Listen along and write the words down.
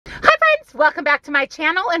Welcome back to my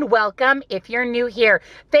channel and welcome if you're new here.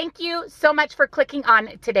 Thank you so much for clicking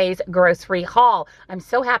on today's grocery haul. I'm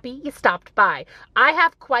so happy you stopped by. I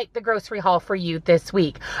have quite the grocery haul for you this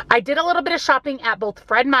week. I did a little bit of shopping at both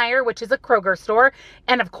Fred Meyer, which is a Kroger store,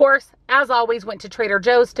 and of course, as always, went to Trader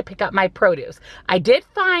Joe's to pick up my produce. I did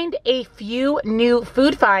find a few new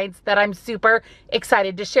food finds that I'm super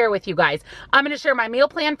excited to share with you guys. I'm going to share my meal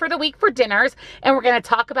plan for the week for dinners, and we're going to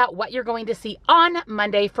talk about what you're going to see on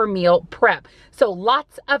Monday for meal prep. So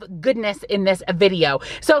lots of goodness in this video.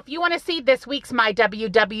 So if you want to see this week's My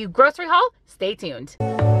WW grocery haul, stay tuned.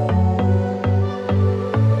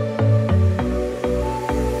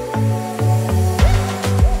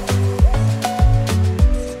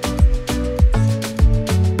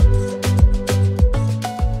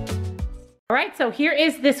 All right, so here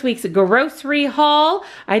is this week's grocery haul.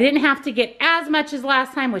 I didn't have to get as much as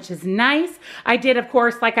last time, which is nice. I did, of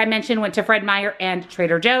course, like I mentioned, went to Fred Meyer and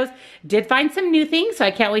Trader Joe's. Did find some new things, so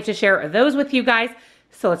I can't wait to share those with you guys.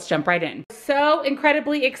 So let's jump right in. So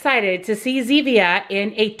incredibly excited to see Zevia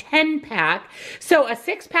in a 10-pack. So a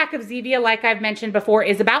 6-pack of Zevia, like I've mentioned before,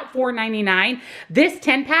 is about $4.99. This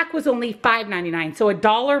 10-pack was only $5.99, so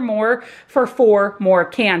 $1 more for 4 more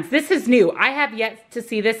cans. This is new. I have yet to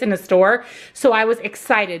see this in a store, so I was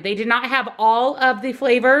excited. They did not have all of the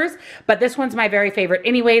flavors, but this one's my very favorite.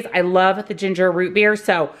 Anyways, I love the ginger root beer,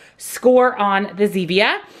 so score on the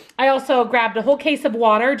Zevia. I also grabbed a whole case of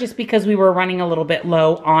water just because we were running a little bit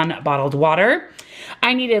low on bottled water.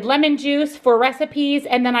 I needed lemon juice for recipes,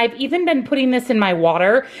 and then I've even been putting this in my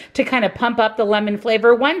water to kind of pump up the lemon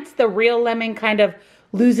flavor. Once the real lemon kind of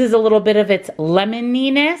loses a little bit of its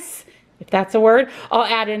lemoniness, if that's a word, I'll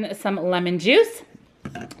add in some lemon juice.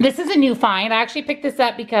 This is a new find. I actually picked this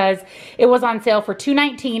up because it was on sale for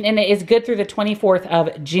 $2.19 and it is good through the 24th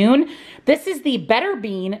of June. This is the Better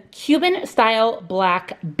Bean Cuban style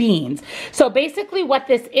black beans. So basically what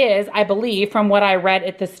this is, I believe from what I read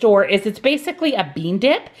at the store, is it's basically a bean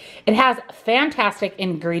dip. It has fantastic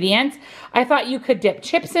ingredients. I thought you could dip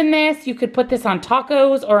chips in this. You could put this on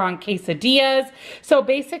tacos or on quesadillas. So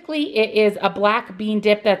basically it is a black bean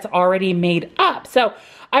dip that's already made up. So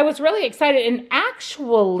I was really excited, and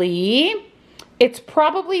actually, it's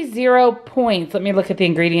probably 0 points. Let me look at the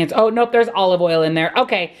ingredients. Oh, nope, there's olive oil in there.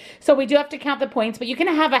 Okay, so we do have to count the points, but you can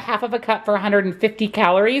have a half of a cup for 150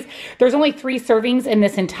 calories. There's only 3 servings in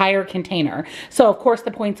this entire container. So, of course,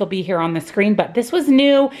 the points will be here on the screen, but this was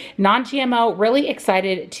new, non-GMO, really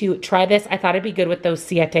excited to try this. I thought it'd be good with those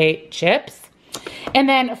Siete chips. And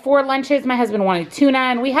then for lunches, my husband wanted tuna,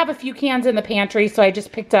 and we have a few cans in the pantry, so I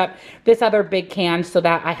just picked up this other big can so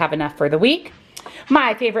that I have enough for the week.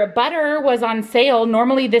 My favorite butter was on sale.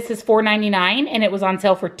 Normally this is $4.99, and it was on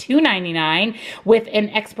sale for $2.99 with an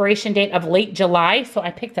expiration date of late July. So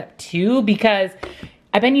I picked up 2 because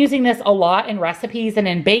I've been using this a lot in recipes and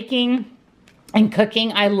in baking and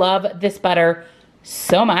cooking. I love this butter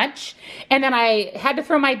so much. And then I had to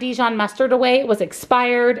throw my Dijon mustard away. It was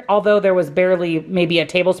expired, although there was barely maybe a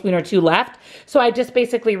tablespoon or 2 left. So I just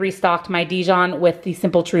basically restocked my Dijon with the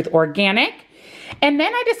Simple Truth Organic. And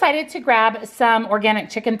then I decided to grab some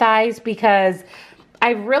organic chicken thighs because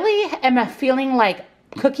I really am feeling like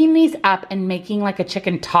cooking these up and making like a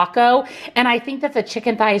chicken taco. And I think that the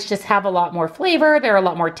chicken thighs just have a lot more flavor. They're a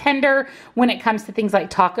lot more tender when it comes to things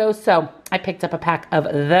like tacos. So I picked up a pack of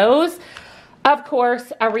those. Of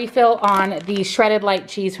course, a refill on the shredded light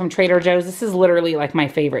cheese from Trader Joe's. This is literally like my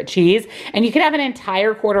favorite cheese. And you can have an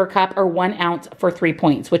entire quarter cup or 1 ounce for 3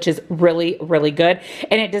 points, which is really, really good.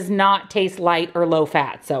 And it does not taste light or low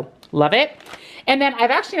fat. So love it. And then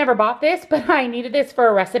I've actually never bought this, but I needed this for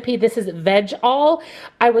a recipe. This is YVETTE.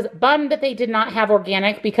 I was bummed that they did not have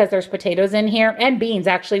organic because there's potatoes in here and beans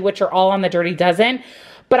actually, which are all on the Dirty Dozen.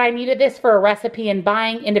 But I needed this for a recipe, and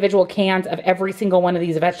buying individual cans of every single one of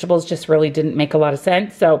these vegetables just really didn't make a lot of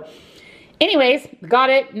sense. So anyways, got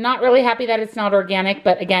it. Not really happy that it's not organic,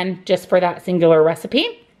 but again, just for that singular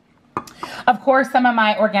recipe. Of course, some of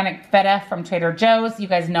my organic feta from Trader Joe's. You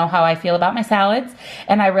guys know how I feel about my salads,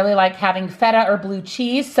 and I really like having feta or blue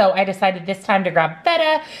cheese. So I decided this time to grab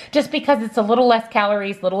feta just because it's a little less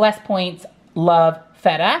calories, little less points. Love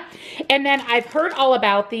feta. And then I've heard all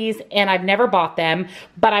about these and I've never bought them,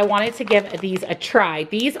 but I wanted to give these a try.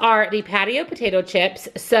 These are the patio potato chips.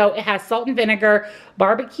 So it has salt and vinegar,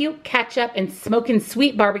 barbecue, ketchup, and smoking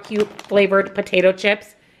sweet barbecue flavored potato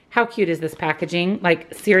chips. How cute is this packaging?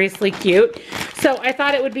 Like seriously cute. So I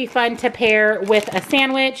thought it would be fun to pair with a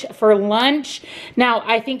sandwich for lunch. Now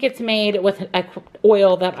I think it's made with an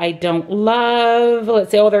oil that I don't love.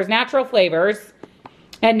 Let's see, oh, there's natural flavors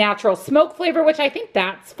and natural smoke flavor, which I think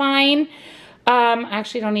that's fine. I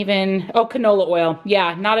actually don't even, oh, canola oil.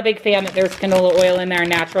 Yeah, not a big fan that there's canola oil in there,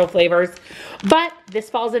 natural flavors. But this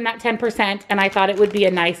falls in that 10%, and I thought it would be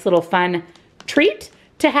a nice little fun treat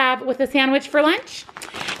to have with a sandwich for lunch.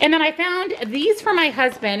 And then I found these for my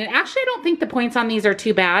husband, and actually I don't think the points on these are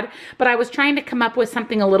too bad, but I was trying to come up with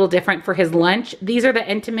something a little different for his lunch. These are the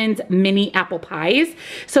Entenmann's mini apple pies.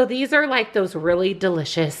 So these are like those really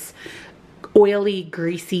delicious, oily,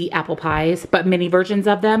 greasy apple pies, but mini versions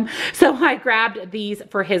of them. So I grabbed these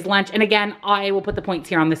for his lunch. And again, I will put the points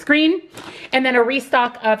here on the screen. And then a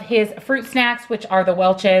restock of his fruit snacks, which are the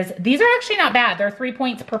Welch's. These are actually not bad. They're 3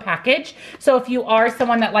 points per package. So if you are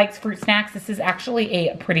someone that likes fruit snacks, this is actually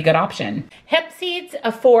a pretty good option. Hemp seeds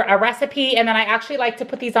for a recipe. And then I actually like to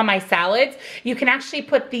put these on my salads. You can actually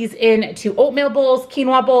put these into oatmeal bowls,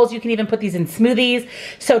 quinoa bowls. You can even put these in smoothies.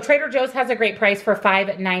 So Trader Joe's has a great price for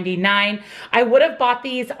 $5.99. I would have bought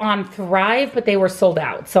these on Thrive, but they were sold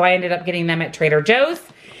out. So I ended up getting them at Trader Joe's.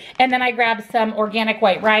 And then I grabbed some organic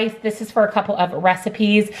white rice. This is for a couple of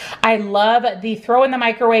recipes. I love the throw in the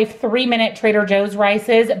microwave 3-minute Trader Joe's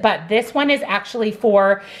rices, but this one is actually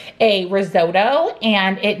for a risotto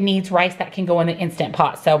and it needs rice that can go in the Instant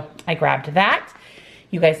Pot. So I grabbed that.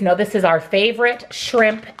 You guys know this is our favorite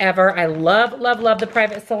shrimp ever. I love, love, love the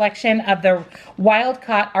private selection of the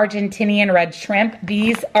wild-caught Argentinian red shrimp.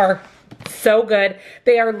 These are so good.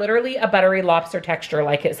 They are literally a buttery lobster texture,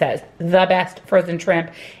 like it says. The best frozen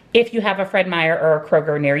shrimp if you have a Fred Meyer or a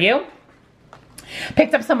Kroger near you.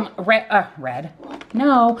 Picked up some white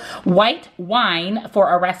wine for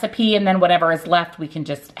a recipe, and then whatever is left we can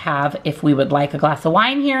just have if we would like a glass of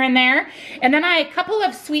wine here and there. And then a couple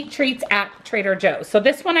of sweet treats at Trader Joe's. So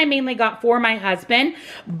this one I mainly got for my husband,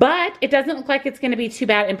 but it doesn't look like it's going to be too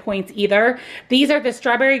bad in points either. These are the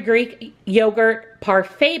strawberry Greek yogurt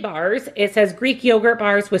parfait bars. It says Greek yogurt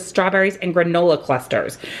bars with strawberries and granola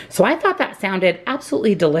clusters. So I thought that sounded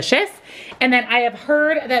absolutely delicious. And then I have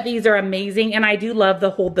heard that these are amazing, and I do love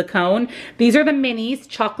the hold the cone. These are the minis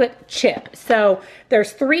chocolate chip. So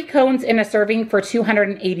there's 3 cones in a serving for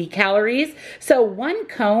 280 calories. So 1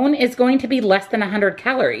 cone is going to be less than 100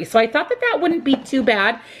 calories. So I thought that that wouldn't be too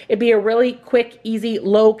bad. It'd be a really quick, easy,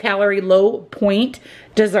 low calorie, low point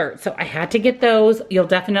dessert. So I had to get those.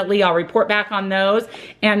 I'll report back on those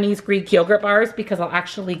and these Greek yogurt bars because I'll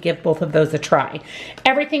actually give both of those a try.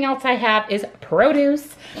 Everything else I have is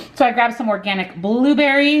produce. So I grabbed some organic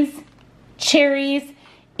blueberries, cherries,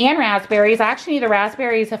 and raspberries. I actually need the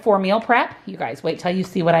raspberries for meal prep. You guys wait till you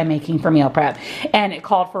see what I'm making for meal prep. And it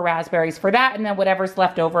called for raspberries for that, and then whatever's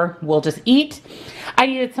left over, we'll just eat. I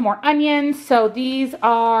needed some more onions. So these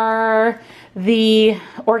are the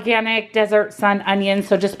organic desert sun onions.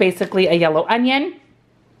 So just basically a yellow onion.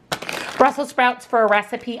 Brussels sprouts for a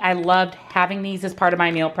recipe. I loved having these as part of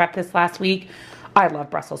my meal prep this last week. I love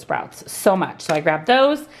Brussels sprouts so much. So I grabbed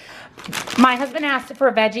those. My husband asked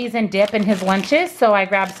for veggies and dip in his lunches, so I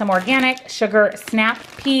grabbed some organic sugar snap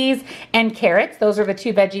peas and carrots. Those are the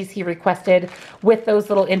 2 veggies he requested with those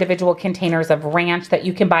little individual containers of ranch that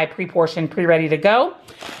you can buy pre-portioned, pre-ready to go.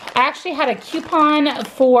 I actually had a coupon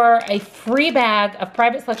for a free bag of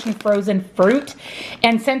private selection frozen fruit,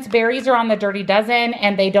 and since berries are on the Dirty Dozen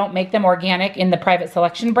and they don't make them organic in the private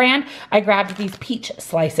selection brand, I grabbed these peach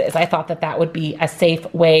slices. I thought that that would be a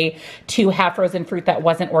safe way to have frozen fruit that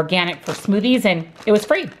wasn't organic for smoothies, and it was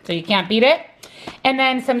free, so you can't beat it. And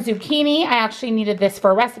then some zucchini. I actually needed this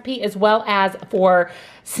for a recipe as well as for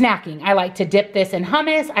snacking. I like to dip this in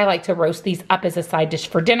hummus. I like to roast these up as a side dish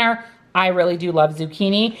for dinner. I really do love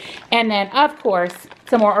zucchini. And then, of course,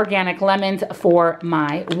 some more organic lemons for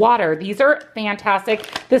my water. These are fantastic.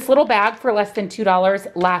 This little bag for less than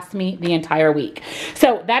 $2 lasts me the entire week.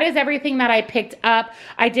 So that is everything that I picked up.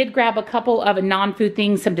 I did grab a couple of non-food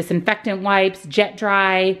things, some disinfectant wipes, Jet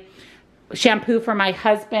Dry, shampoo for my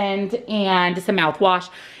husband, and some mouthwash.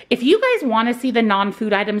 If you guys want to see the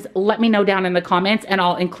non-food items, let me know down in the comments and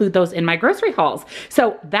I'll include those in my grocery hauls.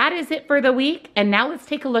 So that is it for the week. And now let's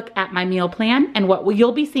take a look at my meal plan and what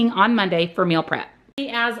you'll be seeing on Monday for meal prep.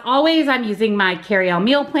 As always, I'm using my Carry-On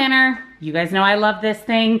meal planner. You guys know I love this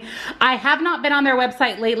thing. I have not been on their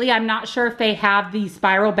website lately. I'm not sure if they have the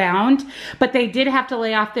spiral bound, but they did have to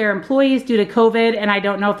lay off their employees due to COVID, and I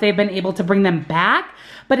don't know if they've been able to bring them back.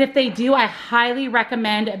 But if they do, I highly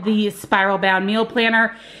recommend the spiral bound meal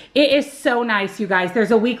planner. It is so nice, you guys.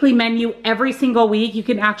 There's a weekly menu every single week. You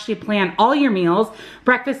can actually plan all your meals,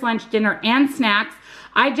 breakfast, lunch, dinner, and snacks.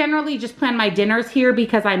 I generally just plan my dinners here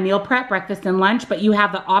because I meal prep breakfast and lunch, but you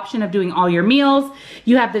have the option of doing all your meals.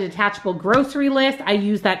 You have the detachable grocery list. I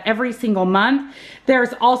use that every single month.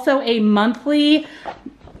 There's also a monthly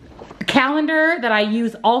calendar that I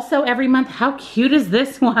use also every month. How cute is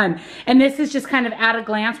this one? And this is just kind of at a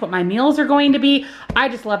glance what my meals are going to be. I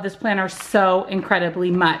just love this planner so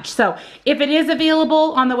incredibly much. So if it is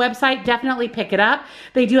available on the website, definitely pick it up.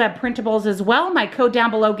 They do have printables as well. My code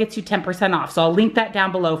down below gets you 10% off. So I'll link that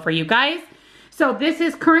down below for you guys. So this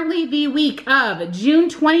is currently the week of June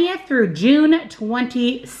 20th through June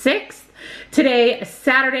 26th. Today,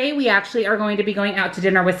 Saturday, we actually are going to be going out to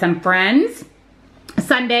dinner with some friends.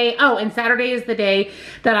 Sunday, oh, and Saturday is the day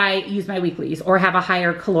that I use my weeklies or have a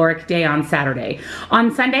higher caloric day on Saturday.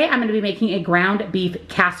 On Sunday, I'm going to be making a ground beef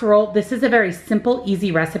casserole. This is a very simple,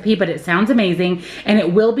 easy recipe, but it sounds amazing, and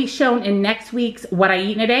it will be shown in next week's What I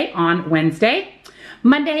Eat in a Day on Wednesday.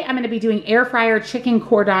 Monday, I'm going to be doing air fryer chicken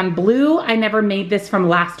cordon bleu. I never made this from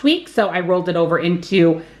last week, so I rolled it over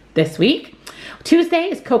into this week. Tuesday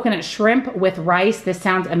is coconut shrimp with rice. This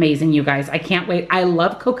sounds amazing, you guys. I can't wait. I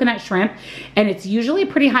love coconut shrimp, and it's usually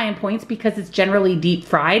pretty high in points because it's generally deep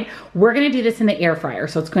fried. We're going to do this in the air fryer,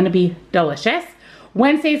 so it's going to be delicious.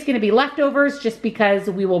 Wednesday is going to be leftovers just because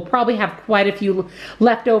we will probably have quite a few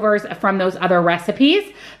leftovers from those other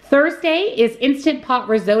recipes. Thursday is Instant Pot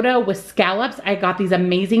risotto with scallops. I got these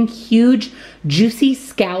amazing, huge, juicy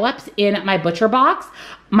scallops in my butcher box.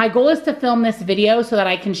 My goal is to film this video so that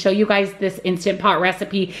I can show you guys this Instant Pot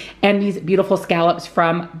recipe and these beautiful scallops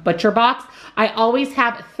from Butcher Box. I always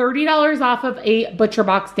have $30 off of a Butcher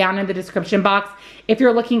Box down in the description box. If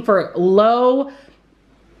you're looking for low,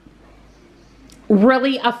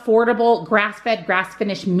 really affordable grass-fed,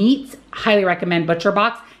 grass-finished meats, highly recommend Butcher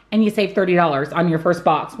Box. And you save $30 on your first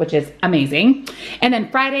box, which is amazing. And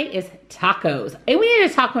then Friday is tacos. And we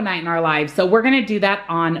need a taco night in our lives, so we're gonna do that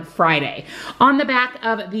on Friday. On the back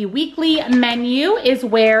of the weekly menu is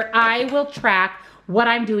where I will track what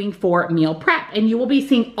I'm doing for meal prep. And you will be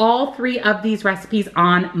seeing all 3 of these recipes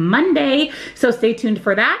on Monday, so stay tuned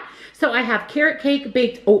for that. So I have carrot cake,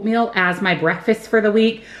 baked oatmeal as my breakfast for the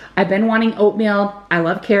week. I've been wanting oatmeal. I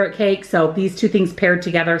love carrot cake, so these 2 things paired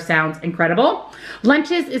together sounds incredible.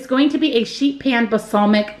 Lunches is going to be a sheet pan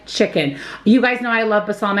balsamic chicken. You guys know I love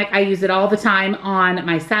balsamic. I use it all the time on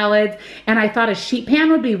my salads, and I thought a sheet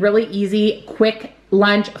pan would be really easy, quick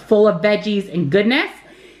lunch full of veggies and goodness.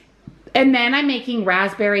 And then I'm making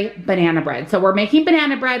raspberry banana bread. So we're making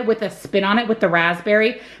banana bread with a spin on it with the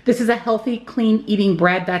raspberry. This is a healthy, clean eating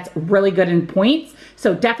bread that's really good in points.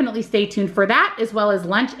 So definitely stay tuned for that, as well as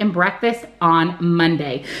lunch and breakfast on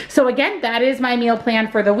Monday. So again, that is my meal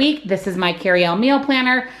plan for the week. This is my Carrie-Elle meal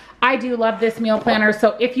planner. I do love this meal planner,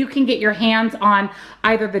 so if you can get your hands on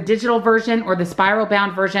either the digital version or the spiral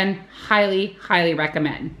bound version, highly, highly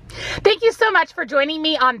recommend. Thank you so much for joining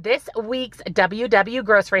me on this week's WW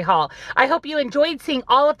Grocery Haul. I hope you enjoyed seeing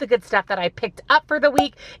all of the good stuff that I picked up for the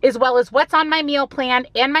week, as well as what's on my meal plan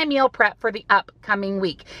and my meal prep for the upcoming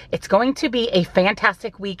week. It's going to be a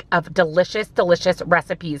fantastic week of delicious, delicious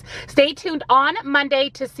recipes. Stay tuned on Monday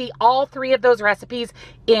to see all 3 of those recipes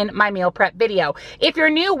in my meal prep video. If you're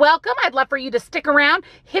new, welcome. I'd love for you to stick around,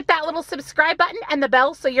 hit that little subscribe button and the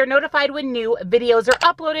bell so you're notified when new videos are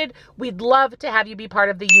uploaded. We'd love to have you be part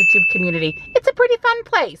of the YouTube community. It's a pretty fun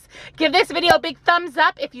place. Give this video a big thumbs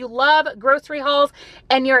up if you love grocery hauls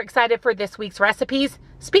and you're excited for this week's recipes.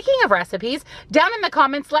 Speaking of recipes, down in the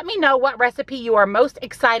comments, let me know what recipe you are most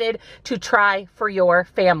excited to try for your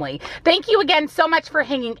family. Thank you again so much for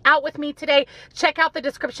hanging out with me today. Check out the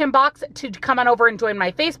description box to come on over and join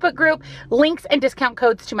my Facebook group. Links and discount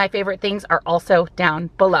codes to my favorite things are also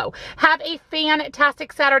down below. Have a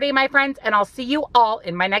fantastic Saturday, my friends, and I'll see you all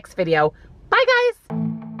in my next video. Bye, guys.